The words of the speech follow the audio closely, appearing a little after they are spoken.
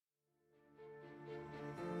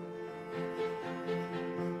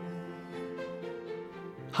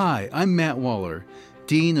Hi, I'm Matt Waller,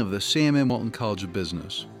 Dean of the Sam M. Walton College of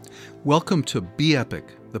Business. Welcome to Be Epic,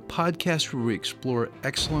 the podcast where we explore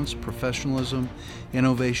excellence, professionalism,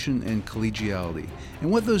 innovation, and collegiality, and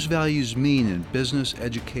what those values mean in business,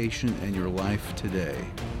 education, and your life today.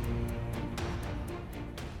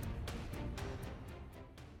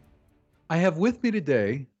 I have with me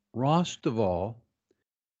today Ross Duvall,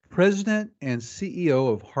 President and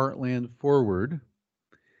CEO of Heartland Forward.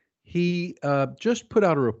 He just put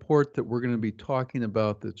out a report that we're going to be talking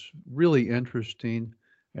about that's really interesting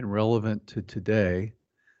and relevant to today.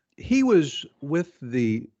 He was with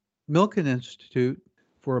the Milken Institute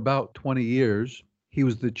for about 20 years. He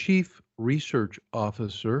was the chief research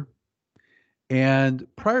officer. And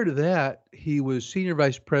prior to that, he was senior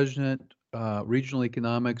vice president, regional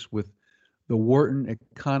economics with the Wharton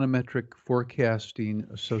Econometric Forecasting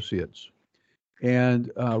Associates. And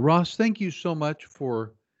Ross, thank you so much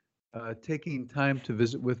for taking time to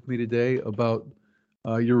visit with me today about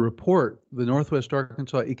your report, the Northwest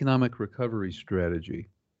Arkansas Economic Recovery Strategy.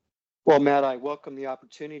 Well, Matt, I welcome the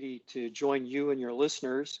opportunity to join you and your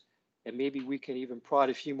listeners, and maybe we can even prod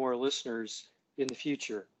a few more listeners in the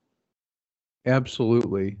future.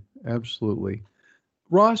 Absolutely.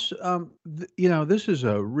 Ross, this is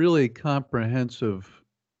a really comprehensive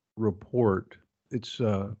report. It's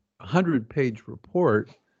a 100-page report.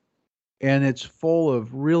 And it's full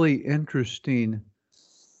of really interesting,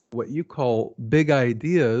 what you call big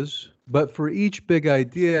ideas. But for each big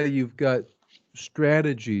idea, you've got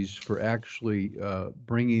strategies for actually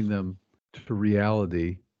bringing them to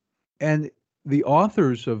reality. And the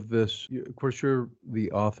authors of this, of course, you're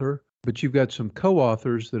the author, but you've got some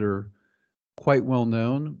co-authors that are quite well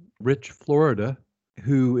known. Rich Florida,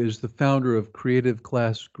 who is the founder of Creative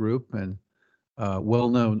Class Group and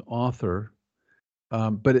well-known author.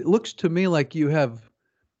 But it looks to me like you have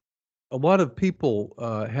a lot of people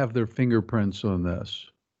have their fingerprints on this.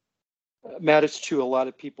 Matt, it's true. A lot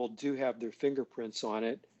of people do have their fingerprints on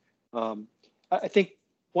it. I think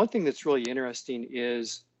one thing that's really interesting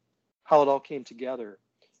is how it all came together.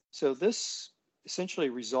 So this essentially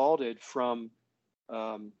resulted from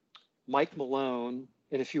Mike Malone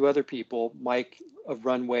and a few other people, Mike of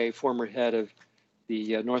Runway, former head of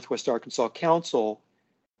the Northwest Arkansas Council,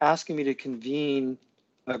 asking me to convene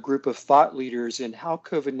a group of thought leaders in how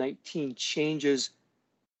COVID-19 changes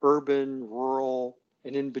urban, rural,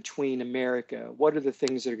 and in between America. What are the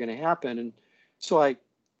things that are going to happen? And so I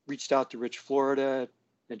reached out to Rich Florida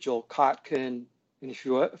and Joel Kotkin and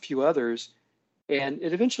a few others. And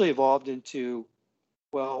it eventually evolved into,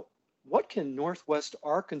 well, what can Northwest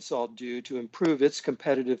Arkansas do to improve its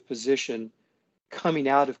competitive position coming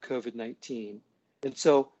out of COVID-19? And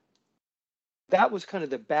so that was kind of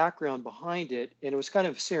the background behind it. And it was kind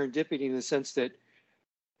of serendipity in the sense that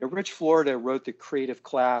Rich Florida wrote the Creative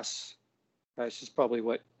Class, this is probably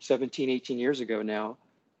 17, 18 years ago now.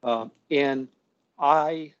 And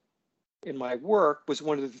I, in my work, was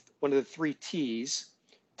one of the three T's: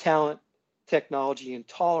 talent, technology, and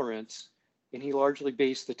tolerance. And he largely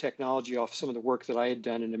based the technology off some of the work that I had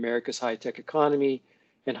done in America's high-tech economy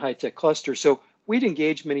and high-tech cluster. So we'd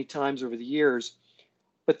engaged many times over the years.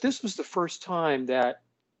 But this was the first time that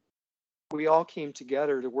we all came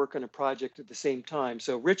together to work on a project at the same time.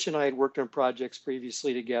 So Rich and I had worked on projects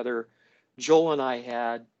previously together. Joel and I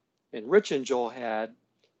had, and Rich and Joel had,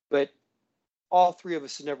 but all three of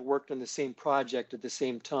us had never worked on the same project at the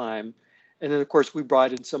same time. And then, of course, we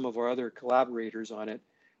brought in some of our other collaborators on it.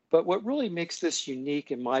 But what really makes this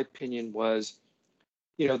unique, in my opinion, was,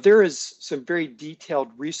 there is some very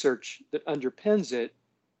detailed research that underpins it,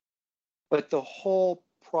 but the whole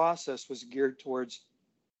process was geared towards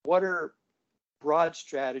what are broad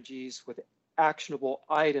strategies with actionable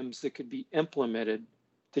items that could be implemented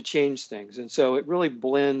to change things. And so it really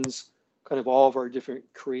blends kind of all of our different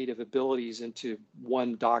creative abilities into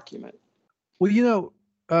one document. Well,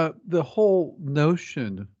 the whole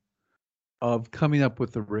notion of coming up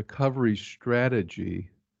with a recovery strategy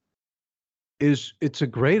it's a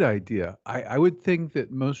great idea. I would think that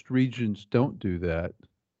most regions don't do that.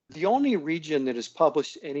 The only region that has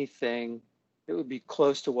published anything that would be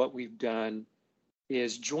close to what we've done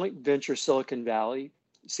is Joint Venture Silicon Valley,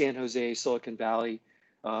 San Jose, Silicon Valley.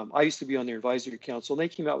 I used to be on their advisory council, and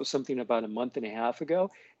they came out with something about a month and a half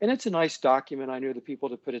ago. And it's a nice document. I know the people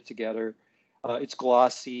to put it together. It's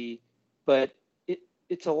glossy, but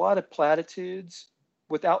it's a lot of platitudes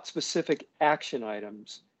without specific action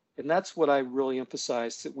items. And that's what I really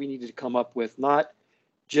emphasized that we needed to come up with, not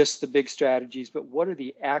just the big strategies, but what are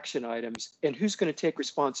the action items and who's going to take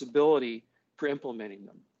responsibility for implementing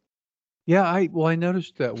them? Yeah, I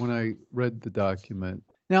noticed that when I read the document.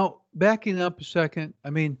 Now, backing up a second, I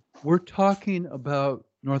mean, we're talking about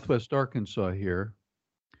Northwest Arkansas here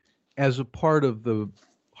as a part of the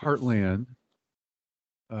heartland,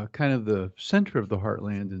 kind of the center of the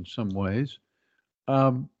heartland in some ways.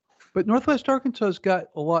 Um, but Northwest Arkansas has got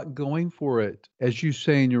a lot going for it. As you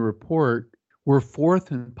say in your report, we're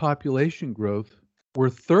fourth in population growth, we're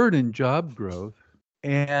third in job growth.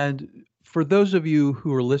 And for those of you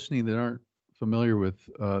who are listening that aren't familiar with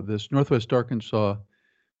this, Northwest Arkansas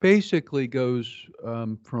basically goes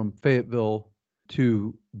from Fayetteville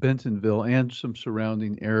to Bentonville and some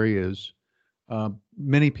surrounding areas.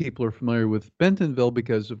 Many people are familiar with Bentonville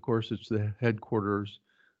because, of course, it's the headquarters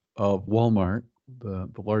of Walmart, the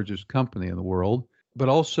largest company in the world. But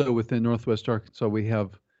also within Northwest Arkansas, we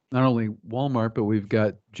have not only Walmart, but we've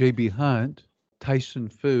got J.B. Hunt, Tyson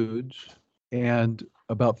Foods, and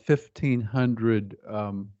about 1,500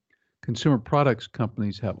 consumer products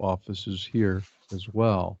companies have offices here as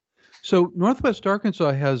well. So Northwest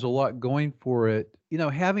Arkansas has a lot going for it. You know,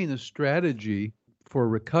 having a strategy for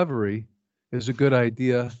recovery is a good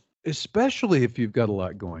idea, especially if you've got a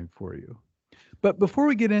lot going for you. But before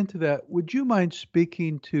we get into that, would you mind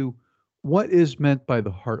speaking to what is meant by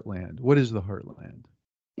the heartland? What is the heartland?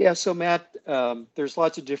 Yeah, so Matt, there's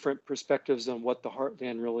lots of different perspectives on what the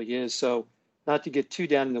heartland really is. So not to get too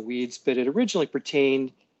down in the weeds, but it originally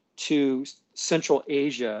pertained to Central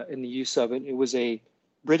Asia in the use of it. It was a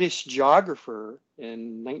British geographer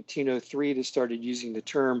in 1903 that started using the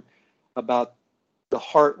term about the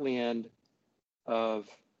heartland of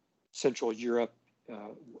Central Europe,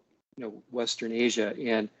 Western Asia.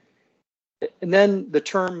 And then the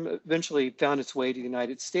term eventually found its way to the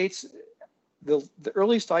United States. The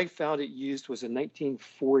earliest I found it used was in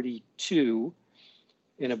 1942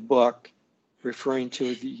 in a book referring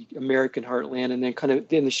to the American heartland, and then kind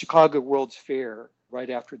of in the Chicago World's Fair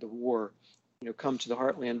right after the war, come to the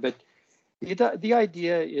heartland. But the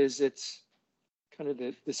idea is it's kind of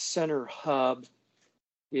the center hub.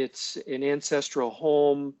 It's an ancestral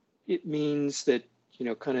home. It means that,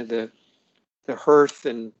 kind of the hearth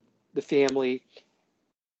and the family.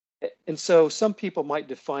 And so some people might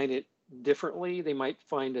define it differently. They might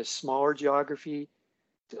find a smaller geography.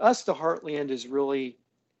 To us, the heartland is really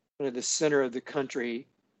kind of the center of the country.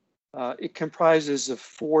 It comprises of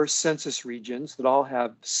 4 census regions that all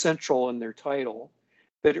have central in their title,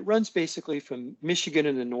 but it runs basically from Michigan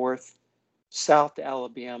in the north, south to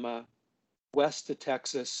Alabama, west to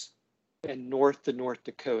Texas, and north to North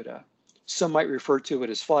Dakota. Some might refer to it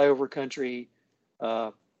as flyover country.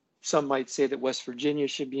 Some might say that West Virginia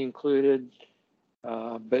should be included.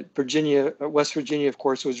 But West Virginia, of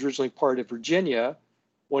course, was originally part of Virginia,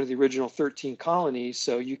 one of the original 13 colonies.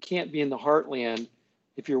 So you can't be in the heartland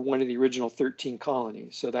if you're one of the original 13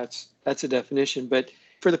 colonies. So that's a definition. But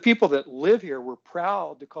for the people that live here, we're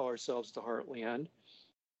proud to call ourselves the heartland.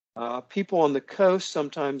 People on the coast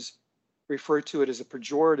sometimes refer to it as a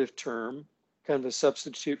pejorative term, kind of a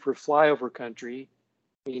substitute for flyover country,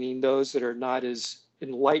 meaning those that are not as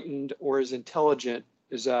enlightened or as intelligent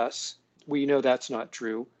as us. We know that's not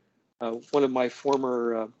true. One of my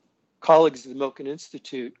former colleagues at the Milken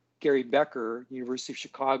Institute, Gary Becker, University of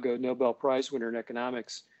Chicago, Nobel Prize winner in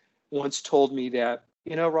economics, once told me that,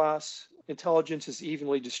 Ross, intelligence is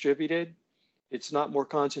evenly distributed. It's not more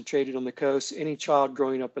concentrated on the coast. Any child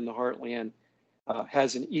growing up in the heartland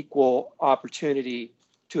has an equal opportunity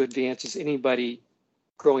to advance as anybody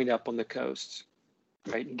growing up on the coast.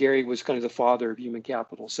 Right? And Gary was kind of the father of human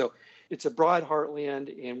capital. So it's a broad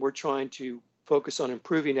heartland, and we're trying to focus on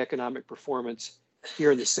improving economic performance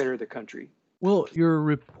here in the center of the country. Well, your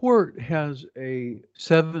report has a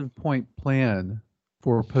 7-point plan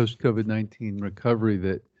for post-COVID-19 recovery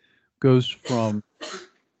that goes from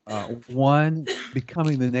 1,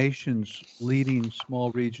 becoming the nation's leading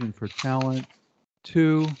small region for talent,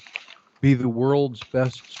 2, be the world's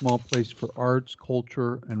best small place for arts,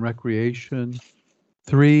 culture, and recreation,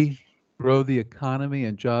 3, grow the economy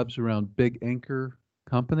and jobs around big anchor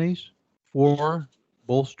companies, 4,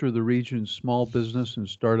 bolster the region's small business and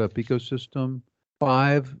startup ecosystem,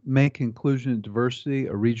 5, make inclusion and diversity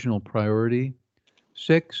a regional priority,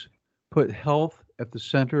 6, put health at the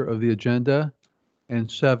center of the agenda,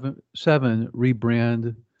 and 7,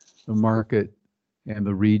 rebrand the market and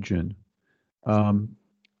the region. And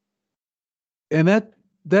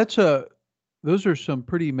those are some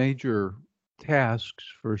pretty major tasks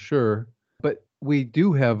for sure, but we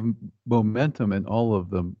do have momentum in all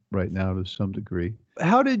of them right now to some degree.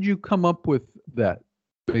 How did you come up with that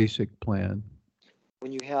basic plan?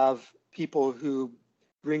 When you have people who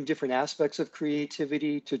bring different aspects of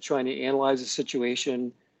creativity to trying to analyze a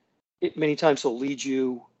situation, it many times will lead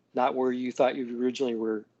you not where you thought you originally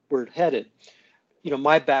were headed.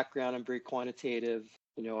 My background, I'm very quantitative.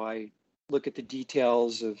 I look at the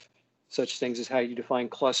details of such things as how you define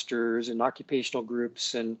clusters and occupational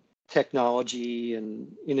groups and technology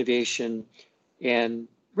and innovation. And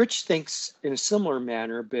Rich thinks in a similar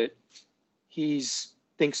manner, but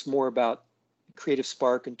thinks more about creative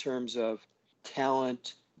spark in terms of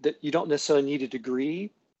talent, that you don't necessarily need a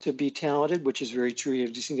degree to be talented, which is very true. You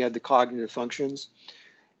just need to have the cognitive functions.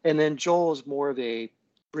 And then Joel is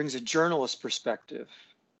brings a journalist perspective.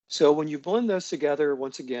 So when you blend those together,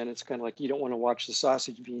 once again, it's kind of like you don't want to watch the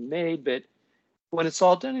sausage being made, but when it's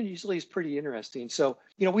all done, it usually is pretty interesting. So,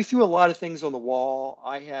 we threw a lot of things on the wall.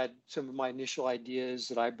 I had some of my initial ideas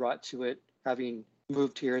that I brought to it, having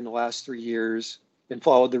moved here in the last 3 years and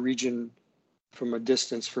followed the region from a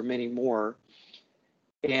distance for many more.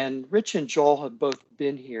 And Rich and Joel have both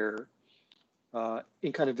been here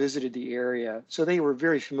and kind of visited the area. So they were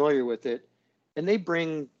very familiar with it, and they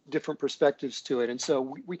bring different perspectives to it. And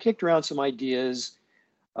so we kicked around some ideas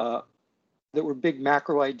that were big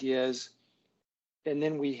macro ideas. And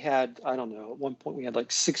then we had, I don't know, at one point we had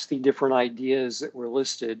like 60 different ideas that were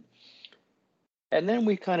listed. And then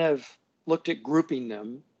we kind of looked at grouping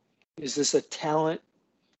them. Is this a talent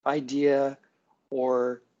idea,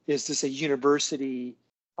 or is this a university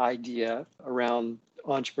idea around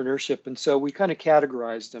entrepreneurship? And so we kind of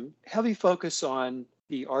categorized them. Heavy focus on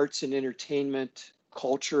the arts and entertainment,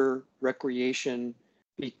 culture, recreation,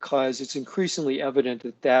 because it's increasingly evident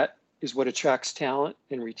that is what attracts talent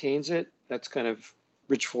and retains it. That's kind of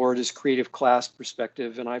Rich Florida's creative class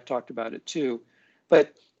perspective, and I've talked about it too.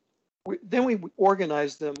 But then we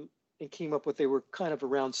organized them and came up with, they were kind of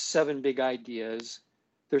around 7 big ideas.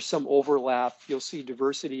 There's some overlap. You'll see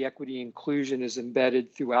diversity, equity, inclusion is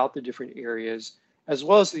embedded throughout the different areas, as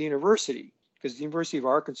well as the university, because the University of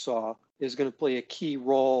Arkansas is going to play a key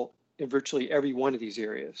role in virtually every one of these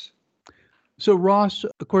areas. So Ross,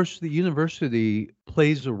 of course, the university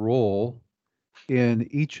plays a role in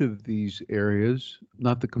each of these areas,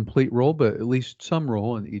 not the complete role, but at least some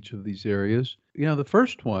role in each of these areas. The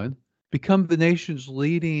first one, become the nation's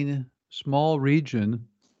leading small region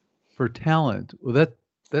for talent. Well,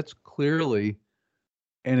 that's clearly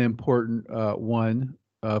an important one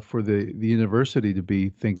for the university to be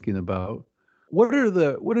thinking about. What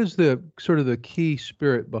is the sort of the key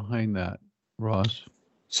spirit behind that, Ross?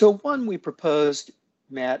 So one, we proposed,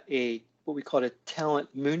 Matt, what we called a talent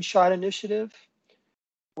moonshot initiative,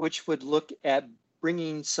 which would look at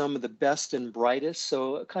bringing some of the best and brightest,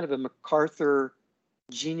 so kind of a MacArthur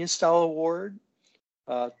Genius Style Award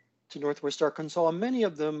to Northwest Arkansas. And many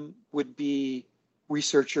of them would be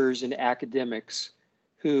researchers and academics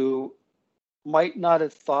who might not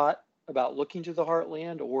have thought about looking to the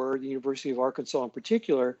Heartland or the University of Arkansas in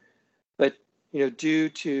particular, but due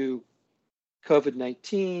to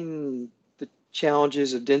COVID-19, the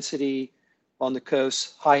challenges of density on the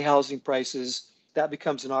coast, high housing prices, that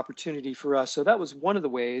becomes an opportunity for us. So that was one of the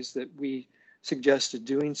ways that we suggested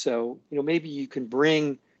doing so. Maybe you can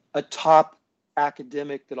bring a top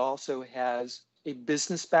academic that also has a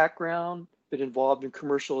business background, but involved in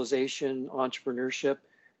commercialization, entrepreneurship,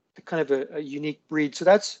 kind of a unique breed. So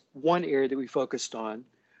that's one area that we focused on.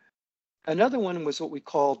 Another one was what we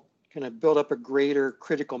called kind of build up a greater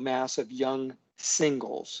critical mass of young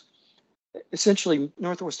singles. Essentially,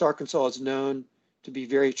 Northwest Arkansas is known to be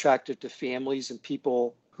very attractive to families and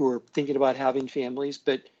people who are thinking about having families,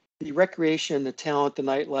 but the recreation, the talent, the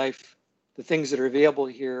nightlife, the things that are available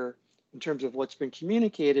here in terms of what's been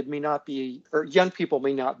communicated may not be, or young people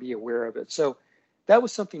may not be aware of it. So that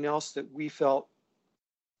was something else that we felt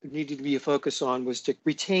needed to be a focus on, was to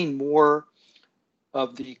retain more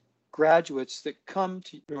of the graduates that come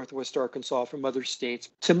to Northwest Arkansas from other states,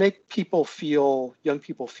 to make young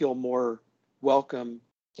people feel more welcome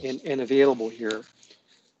and available here.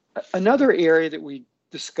 Another area that we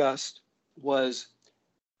discussed was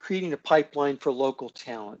creating a pipeline for local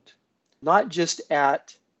talent, not just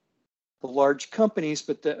at the large companies,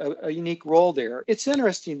 but a unique role there. It's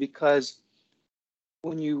interesting because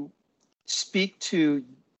when you speak to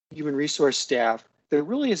human resource staff, there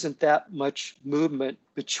really isn't that much movement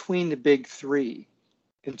between the big 3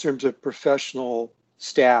 in terms of professional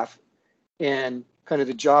staff and kind of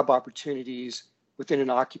the job opportunities within an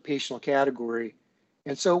occupational category.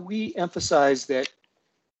 And so we emphasize that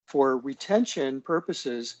for retention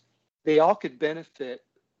purposes, they all could benefit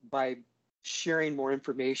by sharing more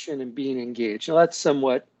information and being engaged. Now, that's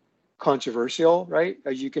somewhat controversial, right,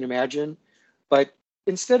 as you can imagine. But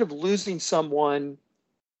instead of losing someone,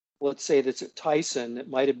 let's say that's at Tyson, that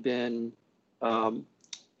might have been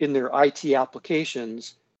in their IT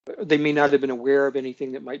applications, They may not have been aware of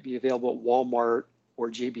anything that might be available at Walmart or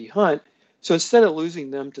JB Hunt. So instead of losing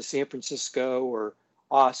them to San Francisco or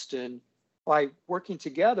Austin, by working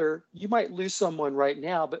together, you might lose someone right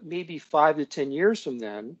now, but maybe 5 to 10 years from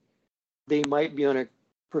then, they might be on a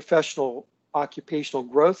professional occupational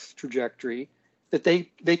growth trajectory that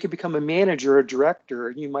they could become a manager, a director,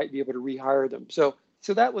 and you might be able to rehire them. So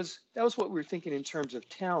that was what we were thinking in terms of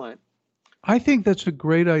talent. I think that's a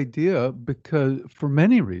great idea because for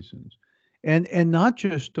many reasons, and not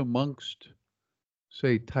just amongst,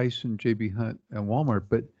 say, Tyson, JB Hunt, and Walmart,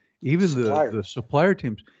 but even the supplier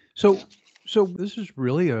teams. So Yeah. so this is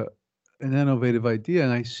really an innovative idea,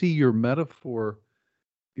 and I see your metaphor,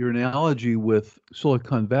 your analogy with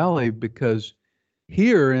Silicon Valley, because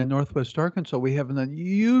here in Northwest Arkansas we have an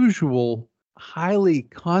unusual, highly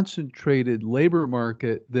concentrated labor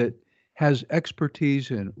market that has expertise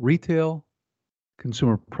in retail,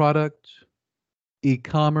 consumer products,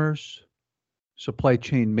 e-commerce, supply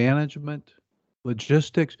chain management,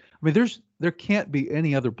 logistics. I mean, there can't be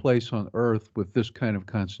any other place on earth with this kind of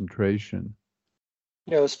concentration.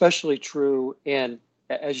 Especially true. And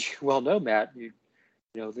as you well know, Matt, the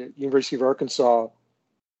University of Arkansas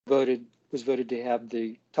was voted to have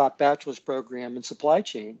the top bachelor's program in supply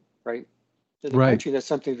chain, right? In the Right. country, that's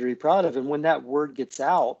something to be proud of. And when that word gets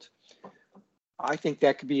out, I think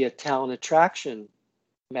that could be a talent attraction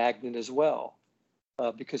magnet as well,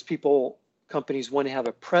 because companies want to have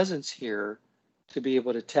a presence here to be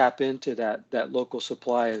able to tap into that local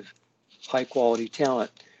supply of high quality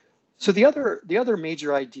talent. So the other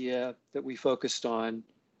major idea that we focused on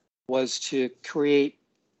was to create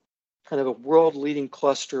kind of a world leading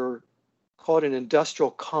cluster, called an industrial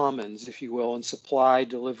commons, if you will, in supply,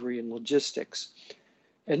 delivery, and logistics.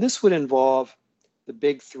 And this would involve the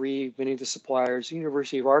big three, many of the suppliers, the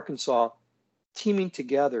University of Arkansas, teaming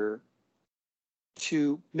together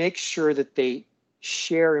to make sure that they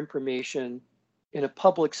share information in a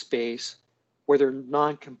public space where they're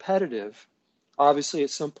non-competitive. Obviously, at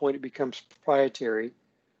some point it becomes proprietary,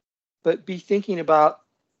 but be thinking about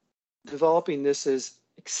developing this as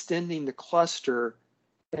extending the cluster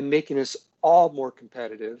and making us all more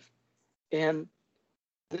competitive. And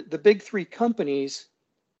the big three companies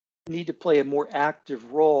need to play a more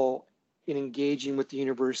active role in engaging with the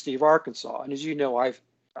University of Arkansas. And as you know, I've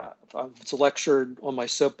lectured on my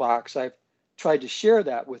soapbox. I've tried to share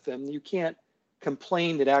that with them. You can't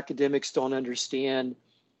complain that academics don't understand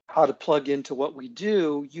how to plug into what we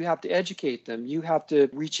do. You have to educate them. You have to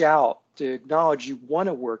reach out to acknowledge you want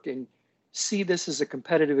to work and see this as a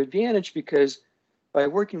competitive advantage, because by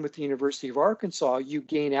working with the University of Arkansas, you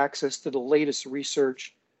gain access to the latest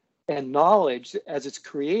research and knowledge as it's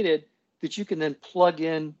created that you can then plug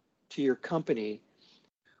in to your company.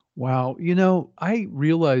 Wow. I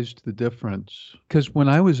realized the difference because when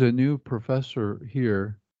I was a new professor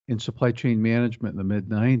here in supply chain management in the mid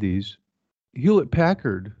 90s, Hewlett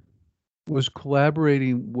Packard was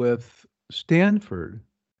collaborating with Stanford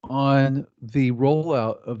on the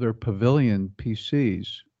rollout of their Pavilion PCs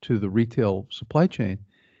to the retail supply chain.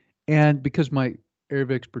 And because my area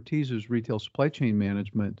of expertise is retail supply chain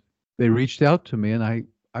management, they reached out to me, and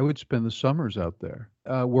I would spend the summers out there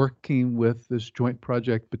working with this joint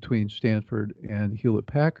project between Stanford and Hewlett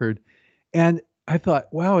Packard. And I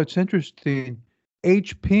thought, wow, it's interesting.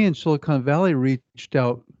 HP in Silicon Valley reached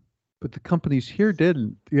out, but the companies here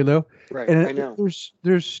didn't, Right, And I know.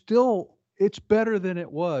 there's still, it's better than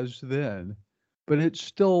it was then, but it's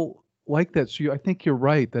still like that. So I think you're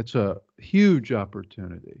right. That's a huge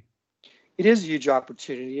opportunity. It is a huge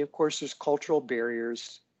opportunity. Of course, there's cultural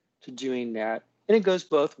barriers to doing that. And it goes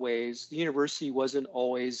both ways. The university wasn't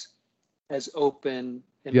always as open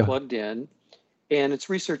and Yeah. plugged in, and its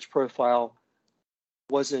research profile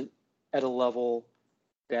wasn't at a level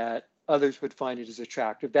that others would find it as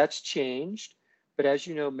attractive. That's changed. But as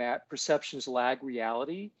you know, Matt, perceptions lag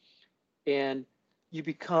reality, and you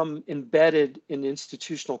become embedded in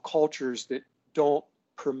institutional cultures that don't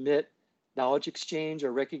permit knowledge exchange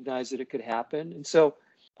or recognize that it could happen. And so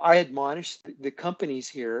I admonish the companies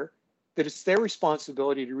here that it's their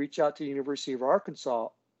responsibility to reach out to the University of Arkansas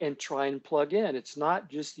and try and plug in. It's not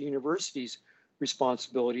just the university's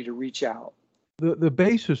responsibility to reach out. The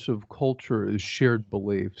basis of culture is shared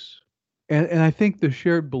beliefs. And I think the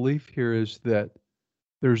shared belief here is that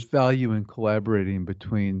there's value in collaborating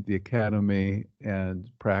between the academy and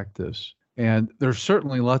practice. And there's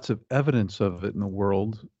certainly lots of evidence of it in the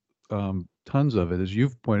world, tons of it, as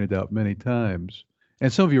you've pointed out many times.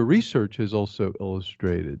 And some of your research has also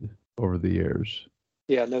illustrated over the years.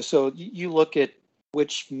 Yeah, no, so you look at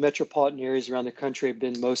which metropolitan areas around the country have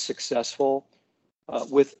been most successful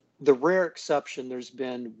with the rare exception, there's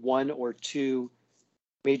been one or two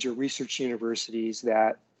major research universities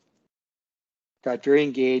that got very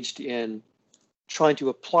engaged in trying to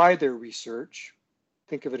apply their research.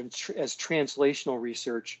 Think of it as translational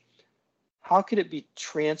research. How could it be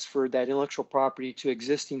transferred, that intellectual property, to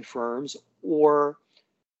existing firms or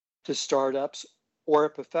to startups, or a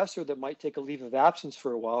professor that might take a leave of absence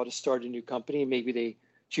for a while to start a new company? Maybe they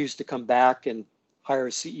choose to come back and hire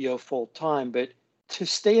a CEO full time, but to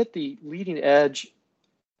stay at the leading edge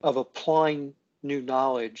of applying new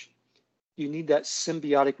knowledge, you need that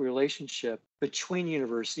symbiotic relationship between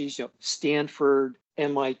universities, Stanford,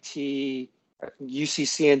 MIT, UC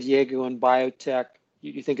San Diego in biotech.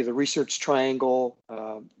 You think of the Research Triangle,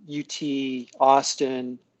 UT,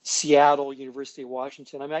 Austin, Seattle, University of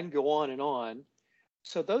Washington. I mean, I can go on and on.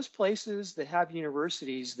 So those places that have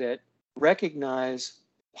universities that recognize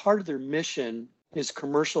part of their mission is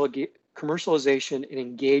commercialization and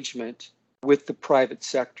engagement with the private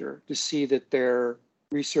sector, to see that their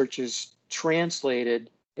research is translated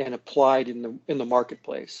and applied in the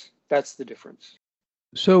marketplace. That's the difference.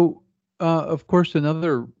 So, of course,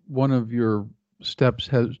 another one of your steps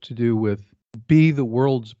has to do with be the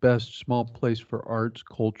world's best small place for arts,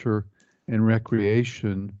 culture, and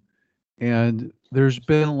recreation. And there's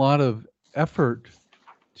been a lot of effort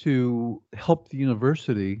to help the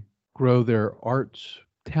university grow their arts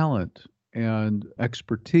talent and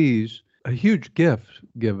expertise. A huge gift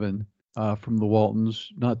given from the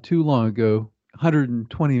Waltons not too long ago,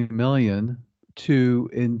 $120 million to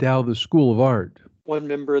endow the School of Art. One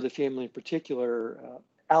member of the family in particular,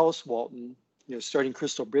 Alice Walton, starting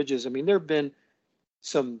Crystal Bridges. I mean, there have been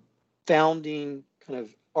some founding kind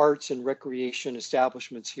of arts and recreation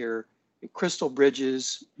establishments here. Crystal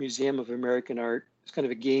Bridges Museum of American Art is kind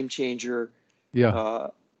of a game changer. Yeah.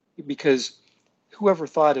 Because whoever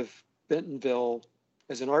thought of Bentonville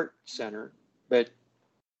as an art center, but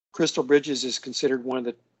Crystal Bridges is considered one of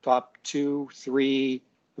the top 2-3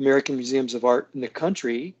 American museums of art in the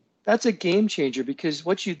country. That's a game changer, because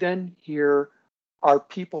what you then hear are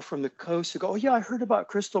people from the coast who go, "Oh yeah, I heard about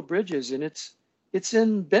Crystal Bridges, and it's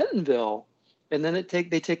in Bentonville." And then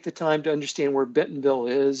they take the time to understand where Bentonville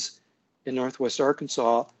is in Northwest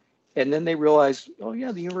Arkansas, and then they realize, oh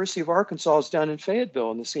yeah, the University of Arkansas is down in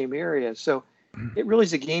Fayetteville in the same area. So it really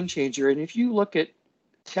is a game changer. And if you look at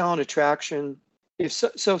talent attraction, if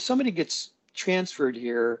somebody gets transferred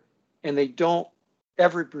here and they don't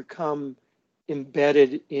ever become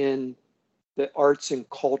embedded in the arts and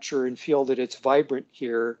culture and feel that it's vibrant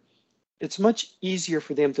here, it's much easier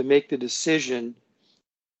for them to make the decision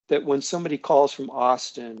that when somebody calls from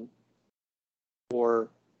Austin or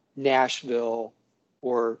Nashville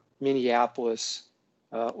or Minneapolis,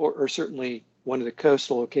 or certainly one of the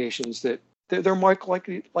coastal locations, that they're more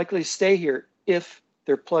likely to stay here if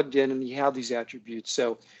they're plugged in and you have these attributes.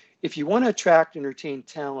 So if you want to attract and retain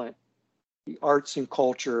talent, the arts and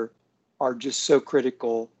culture are just so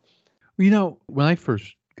critical. When I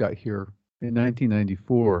first got here in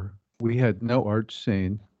 1994, we had no art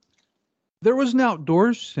scene. There was an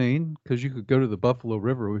outdoors scene because you could go to the Buffalo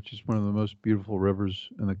River, which is one of the most beautiful rivers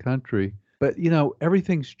in the country. But,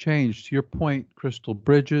 everything's changed. To your point, Crystal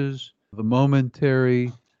Bridges, the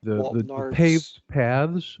Momentary, the paved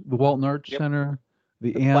paths, the Walton Arts Center,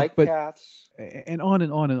 the bike paths, and on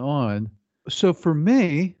and on and on. So for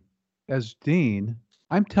me, as dean,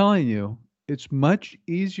 I'm telling you, it's much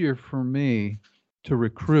easier for me to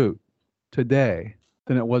recruit today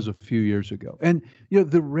than it was a few years ago. And,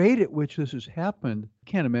 the rate at which this has happened, I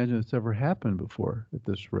can't imagine it's ever happened before at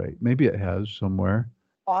this rate. Maybe it has somewhere.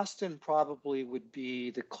 Austin probably would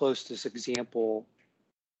be the closest example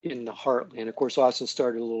in the heartland. Of course, Austin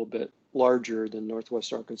started a little bit larger than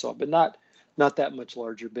Northwest Arkansas, but not that much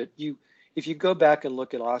larger. But if you go back and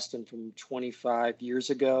look at Austin from 25 years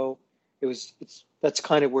ago, that's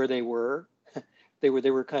kind of where they were. They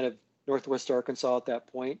were kind of Northwest Arkansas at that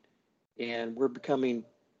point, and we're becoming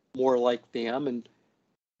more like them. And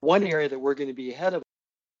one area that we're going to be ahead of,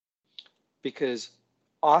 because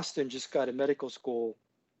Austin just got a medical school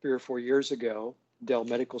 3 or 4 years ago, Dell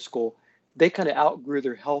Medical School. They kind of outgrew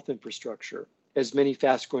their health infrastructure, as many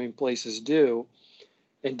fast-growing places do,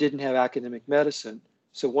 and didn't have academic medicine.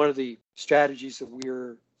 So one of the strategies that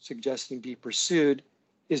we're suggesting be pursued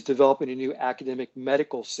is developing a new academic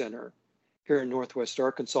medical center here in Northwest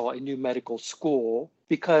Arkansas, a new medical school,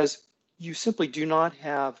 because you simply do not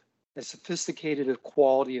have a sophisticated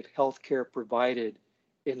quality of healthcare provided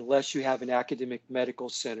unless you have an academic medical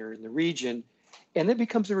center in the region, and it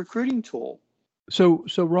becomes a recruiting tool. So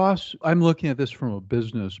Ross, I'm looking at this from a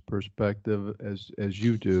business perspective, as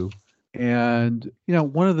you do. And,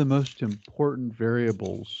 one of the most important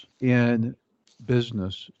variables in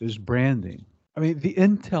business is branding. I mean, the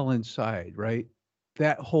Intel Inside, right?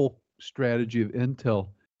 That whole strategy of Intel,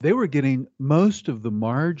 they were getting most of the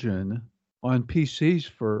margin on PCs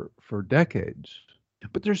for decades.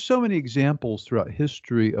 But there's so many examples throughout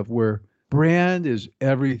history of where brand is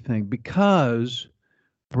everything because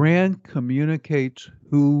brand communicates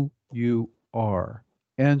who you are.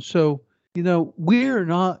 And so, we're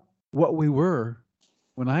not what we were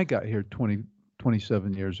when I got here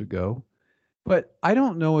 27 years ago. But I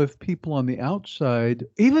don't know if people on the outside,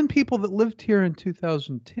 even people that lived here in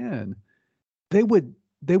 2010, they would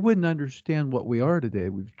they wouldn't understand what we are today.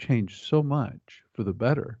 We've changed so much for the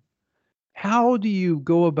better. How do you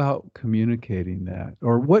go about communicating that,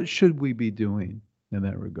 or what should we be doing in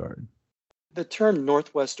that regard? The term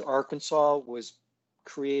Northwest Arkansas was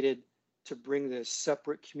created to bring the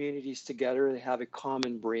separate communities together and have a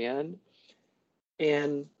common brand.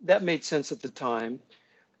 And that made sense at the time.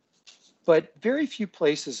 But very few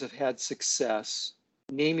places have had success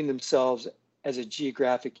naming themselves as a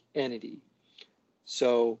geographic entity.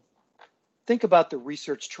 So think about the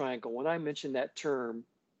research triangle. When I mention that term,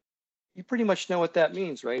 you pretty much know what that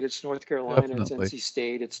means, right? It's North Carolina, Definitely. it's NC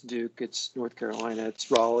State, it's Duke, it's North Carolina,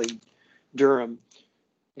 it's Raleigh, Durham,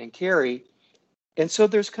 and Cary. And so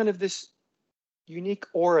there's kind of this unique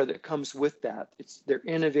aura that comes with that. They're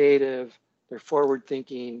innovative, they're forward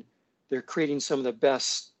thinking, they're creating some of the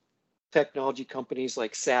best technology companies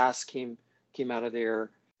like SAS came out of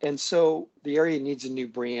there. And so the area needs a new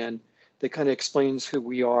brand that kind of explains who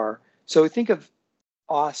we are. So I think of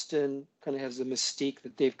Austin kind of has the mystique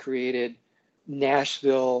that they've created,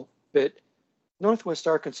 Nashville, but Northwest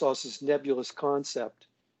Arkansas is this nebulous concept.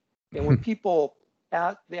 And when people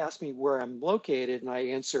they ask me where I'm located, and I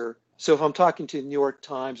answer, so if I'm talking to the New York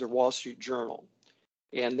Times or Wall Street Journal,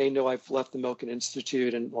 and they know I've left the Milken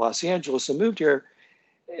Institute in Los Angeles and moved here,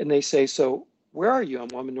 and they say, so where are you?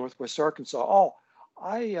 I'm in Northwest Arkansas. Oh,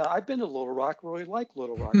 I've been to Little Rock, really like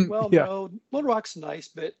Little Rock. Well, Yeah. no, Little Rock's nice,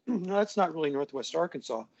 but no, that's not really Northwest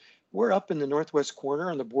Arkansas. We're up in the northwest corner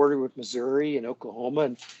on the border with Missouri and Oklahoma,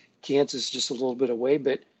 and Kansas just a little bit away.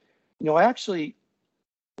 But, I actually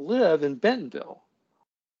live in Bentonville.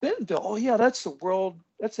 Bentonville, oh yeah, that's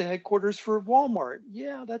the headquarters for Walmart.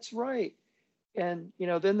 Yeah, that's right. And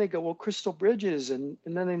then they go, well, Crystal Bridges, and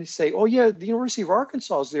then they say, oh yeah, the University of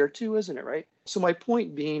Arkansas is there too, isn't it, right? So my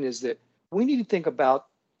point being is that we need to think about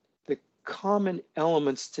the common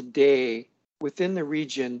elements today within the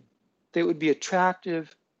region that would be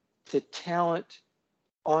attractive to talent,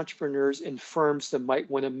 entrepreneurs, and firms that might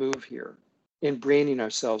want to move here in branding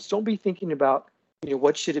ourselves. Don't be thinking about,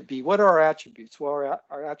 what should it be? What are our attributes? Well,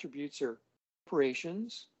 our attributes are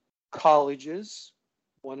corporations, colleges,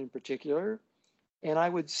 one in particular, and I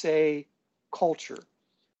would say culture.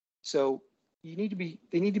 So they need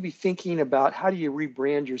to be thinking about how do you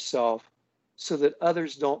rebrand yourself so that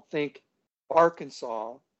others don't think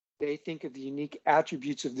Arkansas, they think of the unique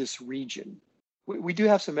attributes of this region. We do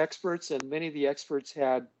have some experts, and many of the experts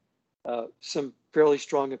had some fairly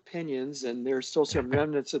strong opinions, and there are still some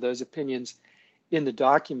remnants of those opinions in the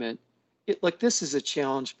document. This is a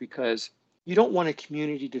challenge because you don't want a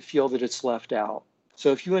community to feel that it's left out.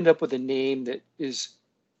 So if you end up with a name that is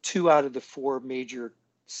 2 out of the 4 major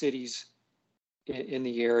cities in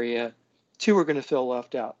the area, 2 are going to feel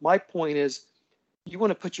left out. My point is, you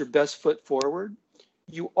want to put your best foot forward.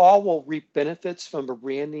 You all will reap benefits from a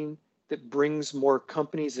branding that brings more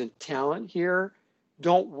companies and talent here.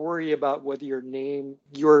 Don't worry about whether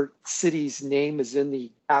your city's name is in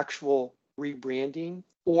the actual rebranding,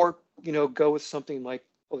 or go with something like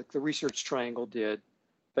the Research Triangle did.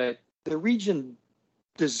 But the region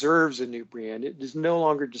deserves a new brand. It no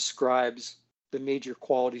longer describes the major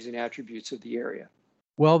qualities and attributes of the area.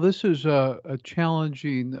 Well, this is a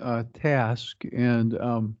challenging task, and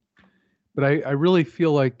but I really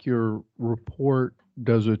feel like your report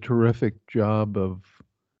does a terrific job of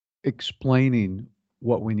explaining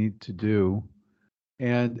what we need to do.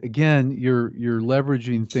 And again, you're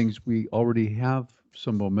leveraging things we already have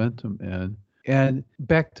some momentum in. And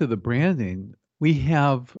back to the branding, we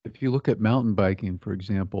have, if you look at mountain biking, for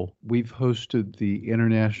example, we've hosted the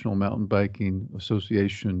International Mountain Biking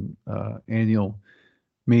Association annual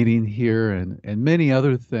meeting here and many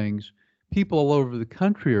other things. People all over the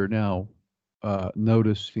country are now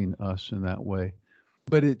noticing us in that way.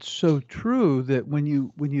 But it's so true that when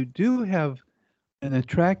you do have an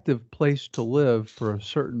attractive place to live for a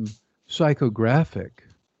certain psychographic,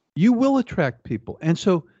 you will attract people. And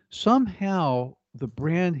so somehow the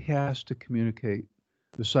brand has to communicate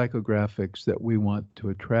the psychographics that we want to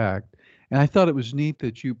attract. And I thought it was neat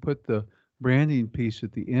that you put the branding piece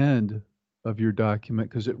at the end of your document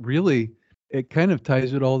because it kind of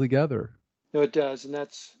ties it all together. No, it does. And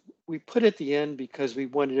we put it at the end because we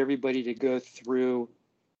wanted everybody to go through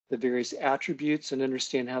the various attributes and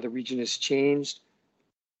understand how the region has changed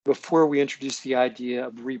before we introduce the idea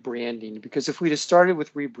of rebranding. Because if we'd have started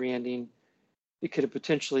with rebranding, it could have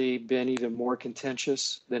potentially been even more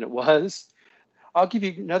contentious than it was. I'll give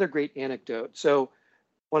you another great anecdote. So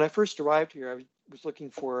when I first arrived here, I was looking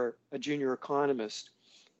for a junior economist.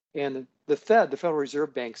 And the Federal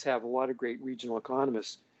Reserve banks, have a lot of great regional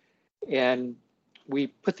economists. And we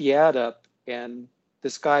put the ad up, and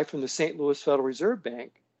this guy from the St. Louis Federal Reserve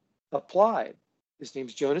Bank applied. His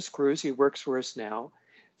name's Jonas Cruz. He works for us now.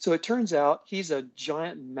 So it turns out he's a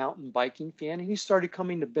giant mountain biking fan, and he started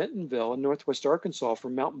coming to Bentonville in Northwest Arkansas for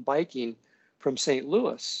mountain biking from St.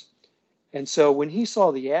 Louis. And so when he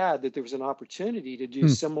saw the ad that there was an opportunity to do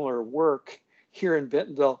similar work here in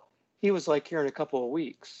Bentonville, he was like, here in a couple of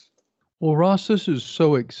weeks. Well, Ross, this is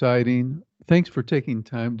so exciting. Thanks for taking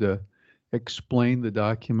time to explain the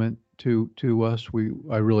document to us.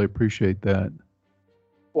 I really appreciate that.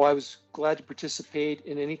 Well, I was glad to participate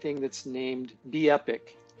in anything that's named Be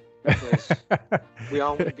Epic, because we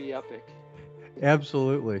all want to be epic.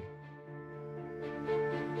 Absolutely.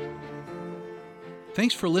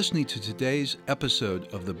 Thanks for listening to today's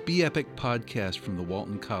episode of the Be Epic podcast from the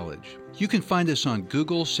Walton College. You can find us on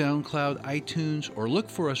Google, SoundCloud, iTunes, or look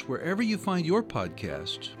for us wherever you find your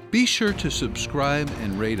podcasts. Be sure to subscribe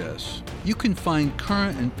and rate us. You can find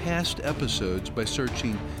current and past episodes by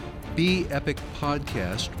searching Be Epic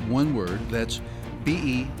Podcast, one word, that's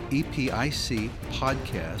BEEPIC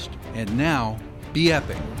podcast, and now Be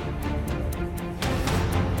Epic.